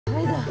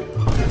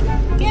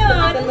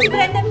Malle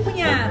Brandon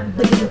punya.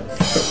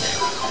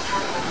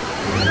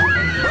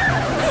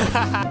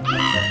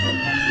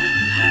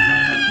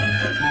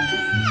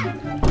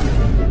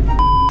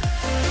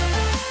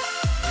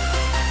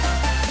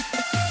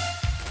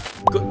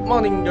 Good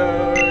morning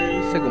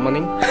guys. Say good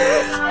morning.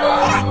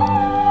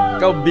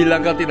 Kau bilang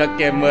kau tidak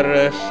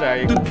camera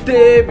shy.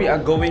 Today we are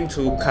going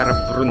to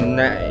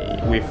Brunei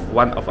with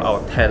one of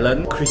our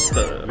talent,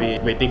 Crystal.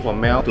 We waiting for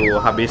Mel to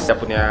habis dia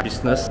punya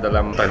business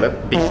dalam toilet,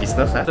 big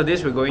business. So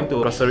this we're going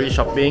to grocery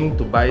shopping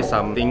to buy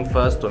something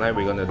first. Tonight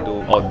we're gonna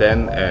do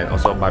oden and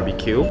also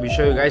barbecue. We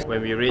show you guys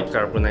when we reach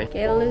Brunei.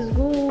 Okay, let's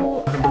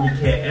go.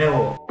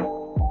 KL.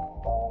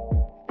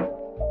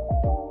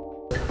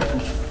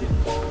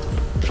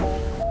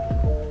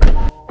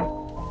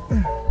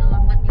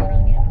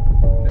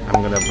 I'm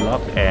gonna vlog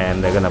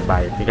and they're gonna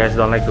buy it. You guys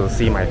don't like to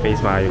see my face,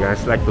 you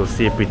guys like to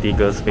see pretty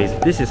girls' face.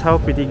 This is how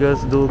pretty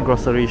girls do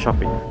grocery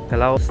shopping.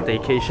 Kalau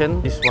staycation,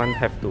 this one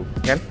have to,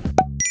 kan?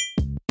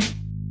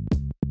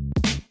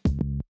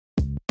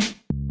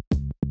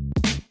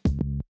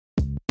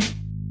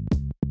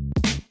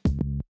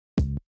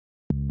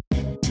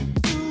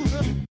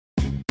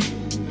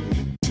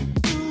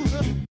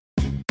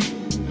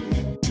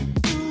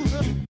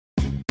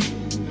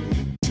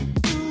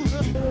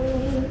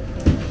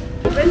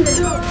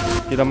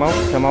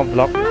 Kita mau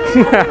vlog.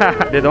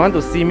 They don't want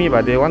to see me,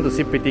 but they want to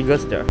see pretty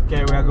girls there.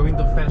 Okay, we are going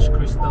to fetch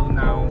Crystal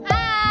now.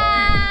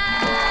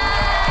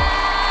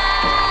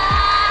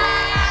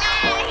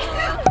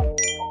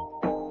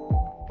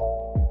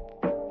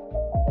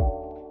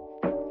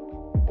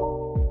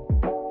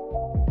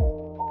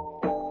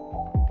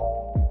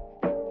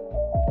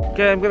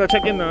 Okay, I'm gonna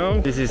check in now.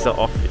 This is the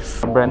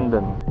office.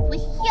 Brandon.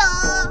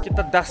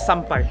 Kita dah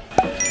sampai.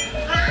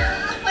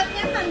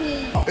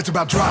 It's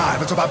about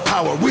drive, it's about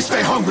power. We stay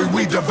hungry,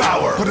 we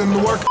devour. Put in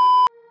the work.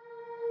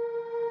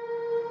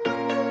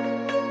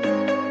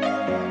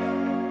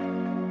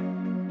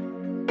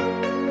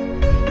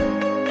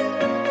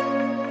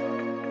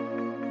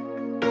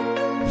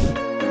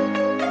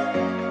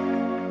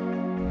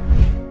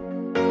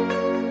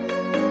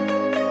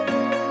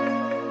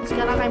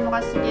 Sekarang kayak mau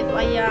kasih dia tuh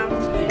ayam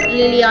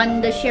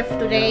Lilian the chef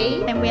today.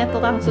 Yang punya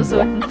tukang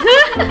susun.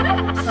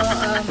 So,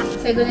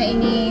 saya guna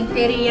ini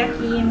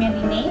teriyaki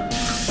marinade.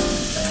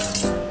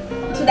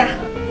 Sudah.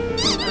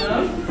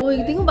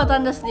 Wih, tengok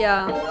batandas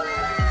dia.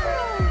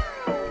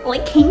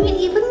 Like, can you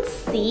even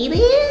see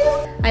this?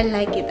 I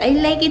like it. I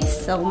like it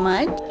so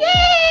much.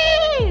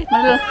 Yay!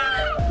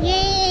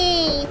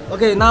 Yay!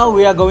 Okay, now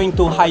we are going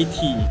to high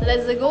tea.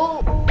 Let's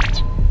go.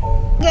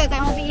 Okay,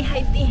 kayak mau pergi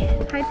high tea.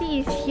 High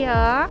tea is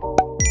here.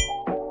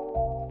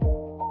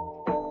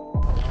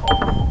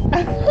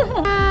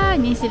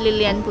 Ini si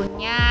Lilian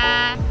punya,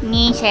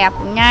 ini saya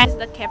punya. This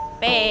is the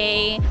cafe.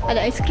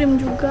 Ada ice cream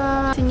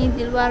juga. Sini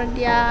di luar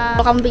dia.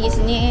 Kalau kamu pergi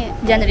sini,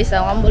 jangan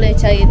risau, kamu boleh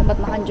cari tempat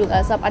makan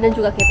juga. Sebab ada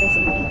juga cafe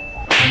sini.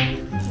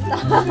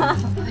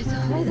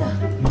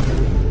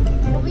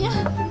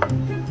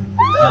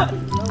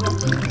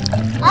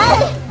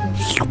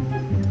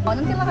 Oh,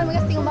 nanti makan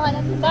bekas tinggal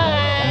makanan.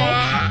 Bye.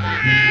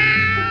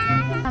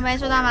 Sampai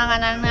sudah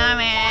makanan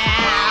kami.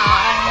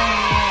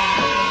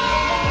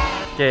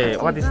 Okay,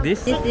 what is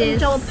this? This is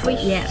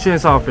fish. Yeah. Sweet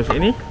and sour fish.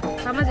 Ini?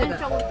 Sama juga.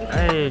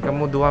 Hey,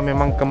 kamu dua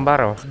memang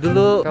kembar oh.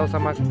 Dulu kau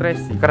sama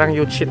Tracy, sekarang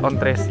you cheat on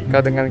Tracy.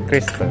 Kau dengan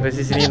Crystal.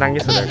 Tracy sini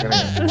nangis sudah kan?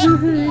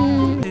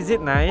 Is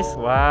it nice?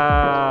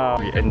 Wow.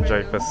 We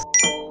enjoy first.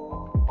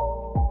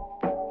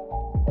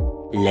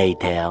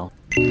 Later.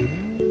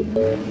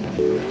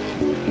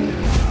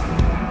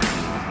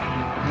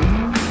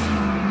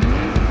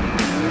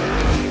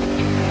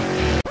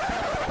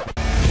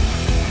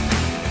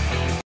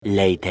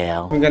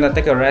 Later. We're gonna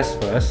take a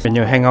rest first. When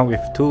you hang out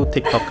with two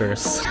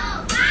TikTokers.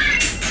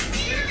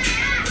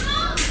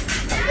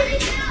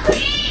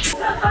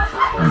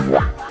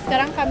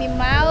 Sekarang kami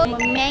mau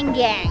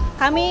memenggang.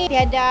 Kami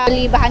tiada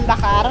beli bahan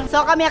bakar,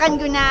 so kami akan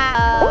guna.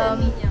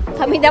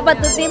 Kami dapat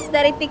tips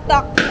dari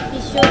TikTok,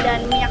 tisu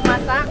dan minyak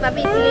masak,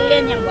 tapi si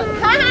Lilian yang buat.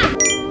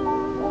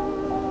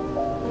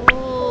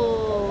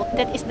 Oh,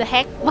 that is the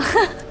hack.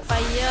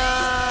 Fire.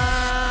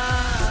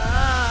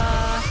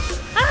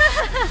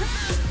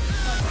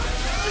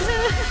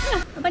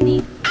 Apa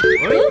nih?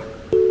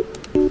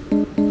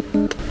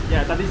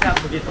 Ya, tadi saya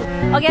begitu.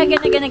 Oke,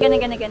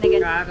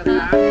 again.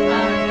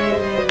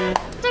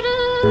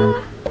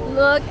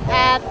 Look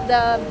at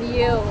the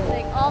view.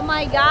 Like, oh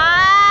my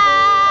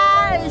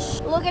gosh!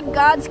 Look at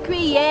God's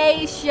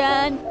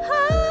creation.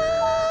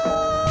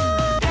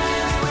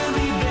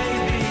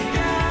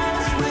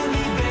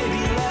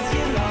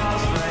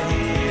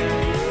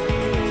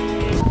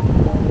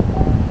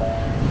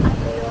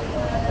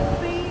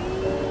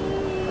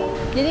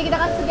 Jadi kita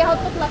kan sedia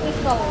hotpot lah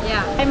Crystal.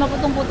 Ya. Saya mau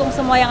putung-putung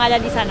semua yang ada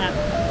di sana.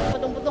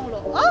 Putung-putung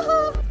loh.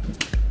 Oh.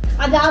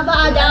 Ada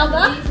apa?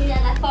 Di sini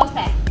ada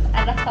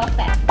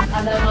soset,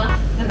 ada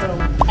mushroom,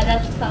 ada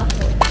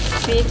tofu,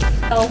 fish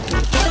tofu,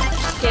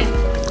 chicken.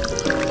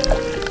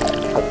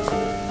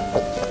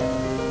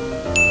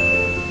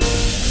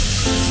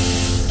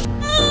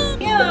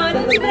 Ya,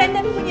 ini si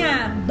Brandon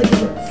punya.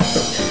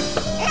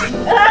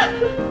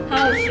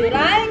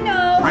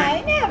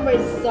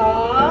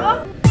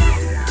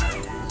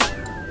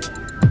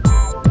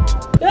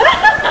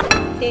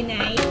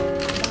 naik.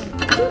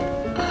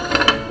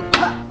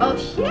 Oh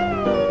shit.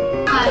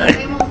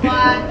 Saya mau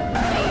buat.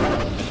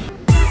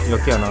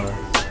 이렇게 안 하나?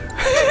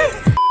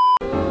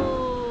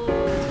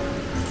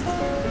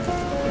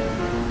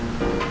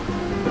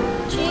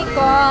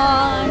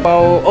 Chicken.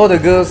 While all the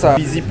girls are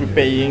busy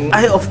preparing,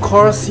 I of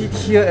course sit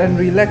here and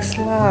relax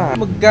lah.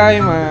 I'm a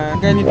guy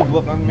man. Guy need to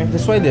work on me.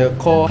 That's why they're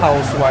called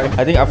housewife.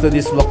 I think after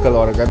this vlog, a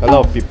lot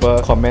of people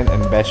comment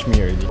and bash me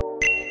already.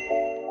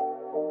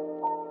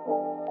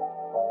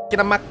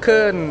 Kita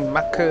makan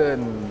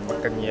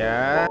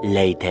ya.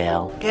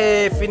 Later.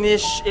 Okay,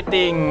 finish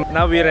eating.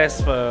 Now we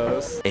rest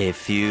first. A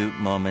few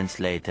moments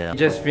later.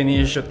 Just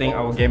finished shooting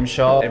our game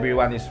shot.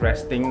 Everyone is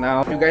resting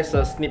now. You guys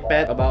a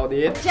snippet about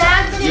it?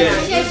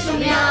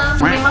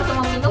 Memang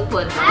semua minum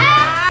pun.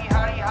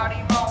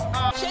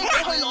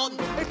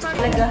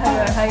 Lega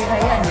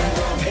hari-harian.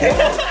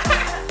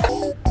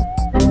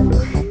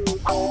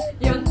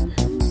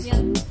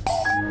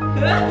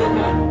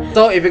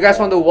 So if you guys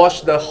want to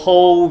watch the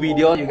whole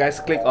video, you guys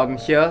click on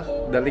here.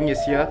 The link is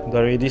here. They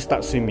already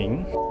start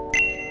swimming.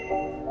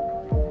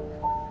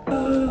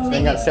 Saya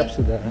ingat siap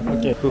sudah.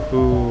 Okay.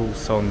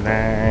 So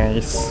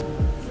nice.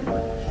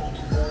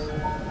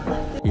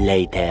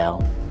 Later.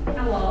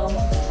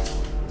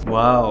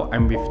 Wow,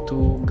 I'm with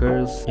two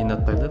girls in the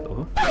toilet.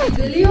 Oh.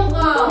 Lilian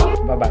kau.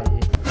 Bye bye.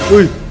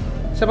 Uy,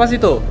 siapa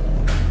situ?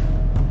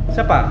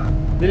 Siapa?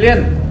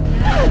 Lilian.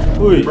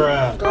 Uy,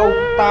 kau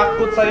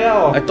takut saya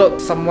oh. I thought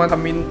someone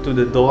come in to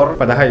the door.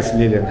 Padahal it's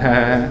Lilian.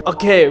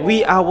 Okay,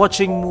 we are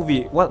watching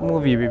movie. What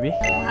movie, baby?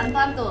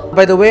 Hantu-hantu.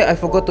 By the way, I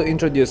forgot to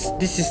introduce.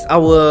 This is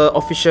our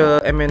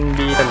official MNB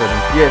talent.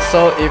 Yes,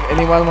 so if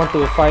anyone want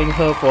to find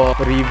her for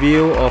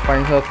review or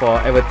find her for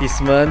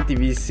advertisement,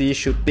 TVC,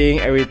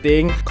 shooting,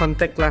 everything,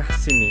 contact lah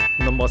sini.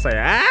 Nombor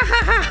saya.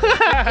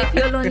 If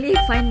you're lonely,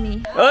 find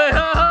me.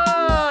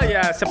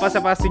 Ya,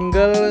 siapa-siapa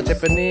single,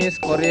 Japanese,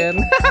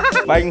 Korean,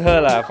 find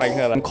her lah.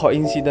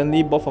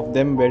 Coincidentally, both of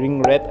them wearing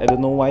red. I don't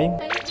know why.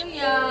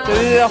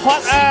 Jadi hot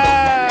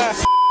ah.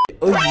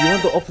 Oh, you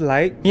want to off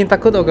light? Ingin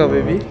takut kau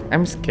baby?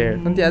 I'm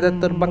scared. Nanti ada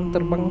terbang.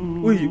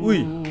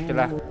 Ui. Okay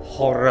lah.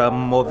 Horror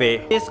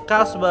movie. This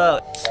Casper.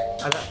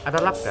 Ada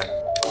lap kan?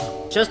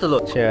 Cheers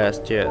dulu.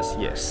 Cheers.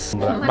 Yes.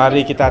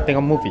 Mari kita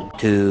tengok movie.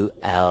 2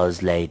 hours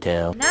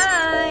later.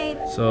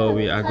 Night. So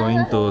we are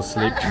going to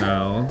sleep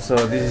now. So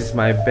this is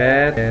my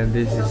bed and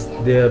this is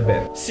their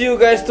bed. See you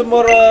guys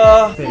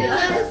tomorrow.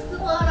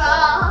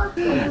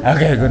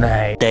 Okay, good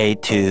night. Day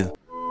 2.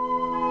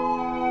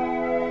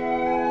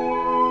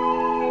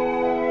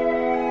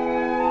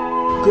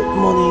 Good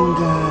morning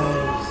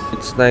guys.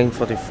 It's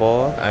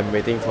 9:44. I'm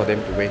waiting for them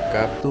to wake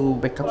up.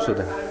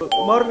 Sudah. Good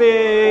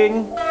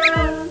morning.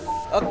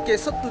 Okay,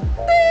 so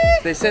today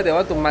they say they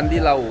want to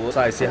mandi laut.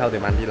 So I see how they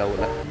mandi laut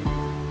lah.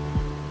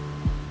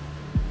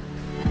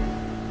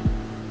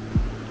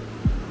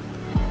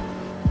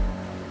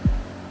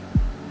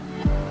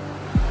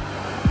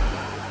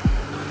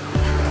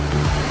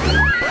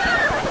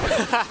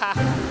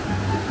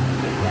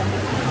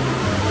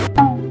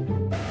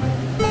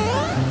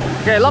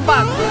 Okay,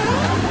 lompat.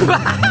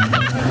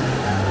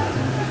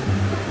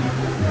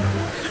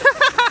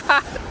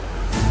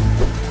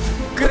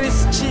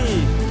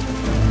 Crispy,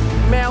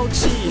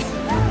 melty.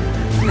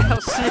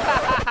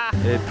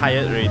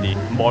 Tired already,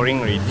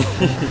 boring already.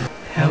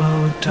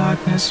 Hello,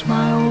 darkness,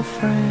 my old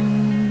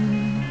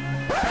friend.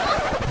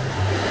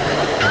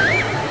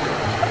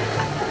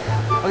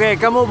 Okay,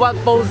 kamu buat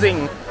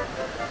posing.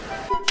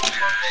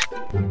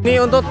 Ni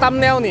untuk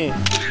thumbnail ni.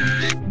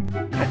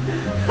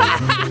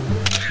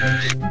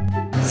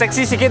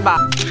 Seksi sikit ba?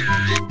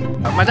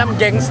 Macam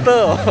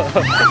gangster.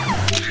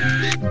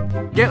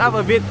 Get up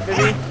a bit,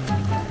 baby.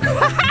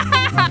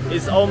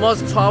 It's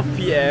almost 12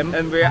 PM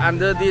and we're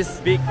under this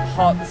big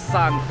hot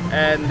sun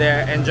and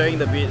they're enjoying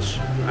the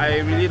beach. I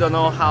really don't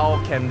know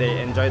how can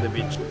they enjoy the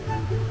beach.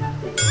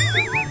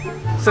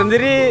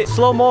 Sendiri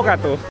slow mo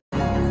kah tu?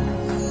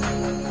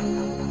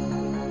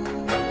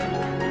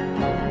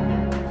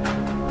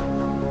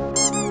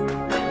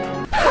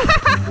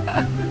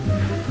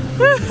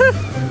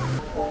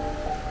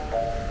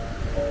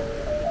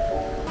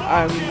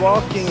 I'm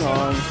walking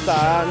on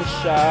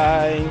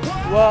sunshine.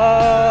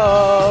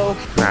 Wow.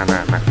 Nah.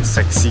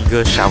 Sexy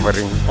girl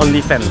showering.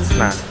 Only fans.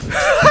 Nah.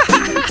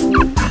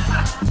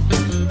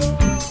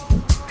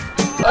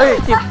 Ay,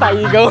 kita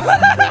kau.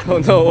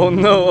 Oh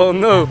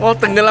no. Oh,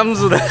 tenggelam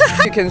sudah.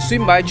 You can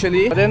swim by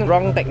actually, but then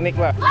wrong technique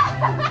lah.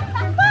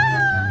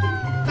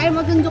 Saya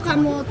mau tunjuk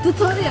kamu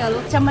tutorial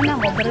macam mana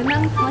mau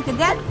berenang like a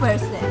dead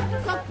person.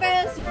 So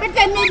first,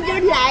 pretend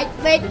you're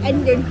lightweight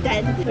and then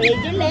raise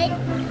your leg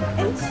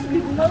and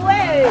swim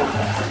away.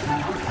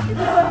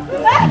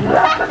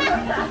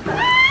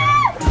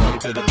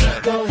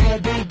 Go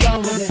ahead, be gone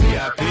with it.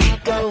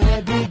 Go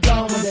ahead, be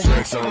gone with it.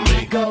 Drinks on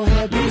me. Go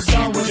ahead, be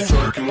gone with it.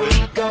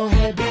 Go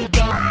ahead, be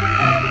gone.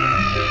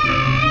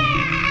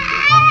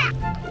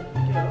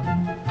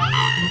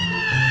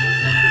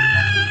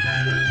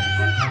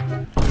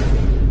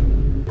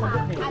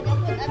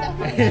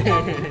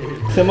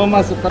 Semua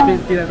masuk tapi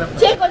tidak dapat.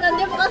 Cek, kau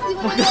nanti mau kasih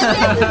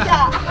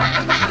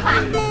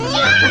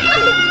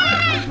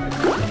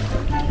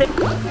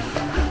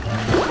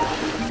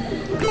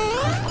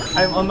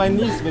I'm on my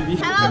knees, baby.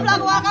 Hello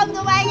vlog, welcome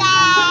to my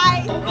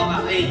guys.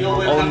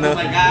 Oh no.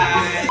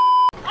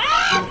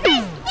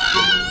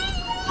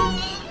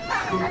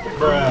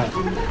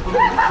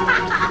 Bruh.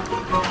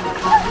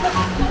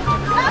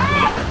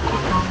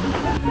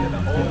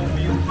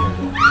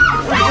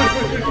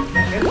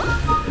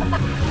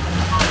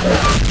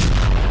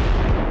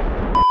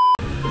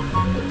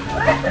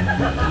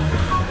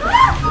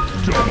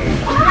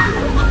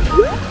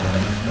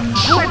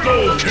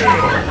 Triple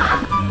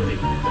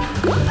kill.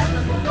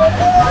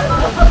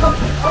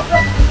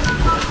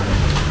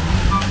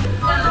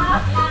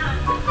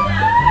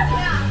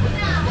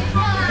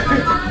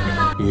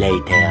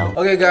 Later.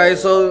 Okay guys,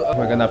 so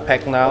we're gonna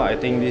pack now. I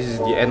think this is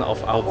the end of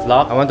our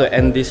vlog. I want to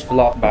end this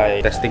vlog by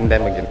testing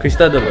them again.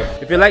 Krista dulu.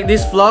 If you like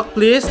this vlog,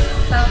 please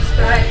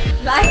Subscribe,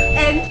 like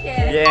and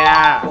share.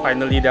 yeah,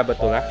 finally dah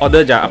betul lah.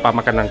 Order aja apa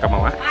makanan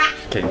kamu ah.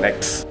 Okay,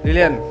 next.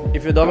 Lilian,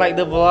 if you don't like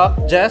the vlog,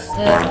 just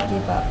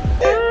Give up.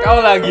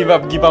 kau lah give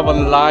up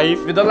on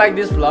life. If you don't like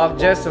this vlog,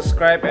 just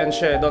subscribe and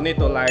share. Don't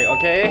need to like,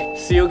 okay?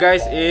 See you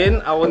guys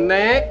in our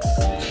next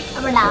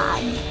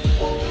Vlog.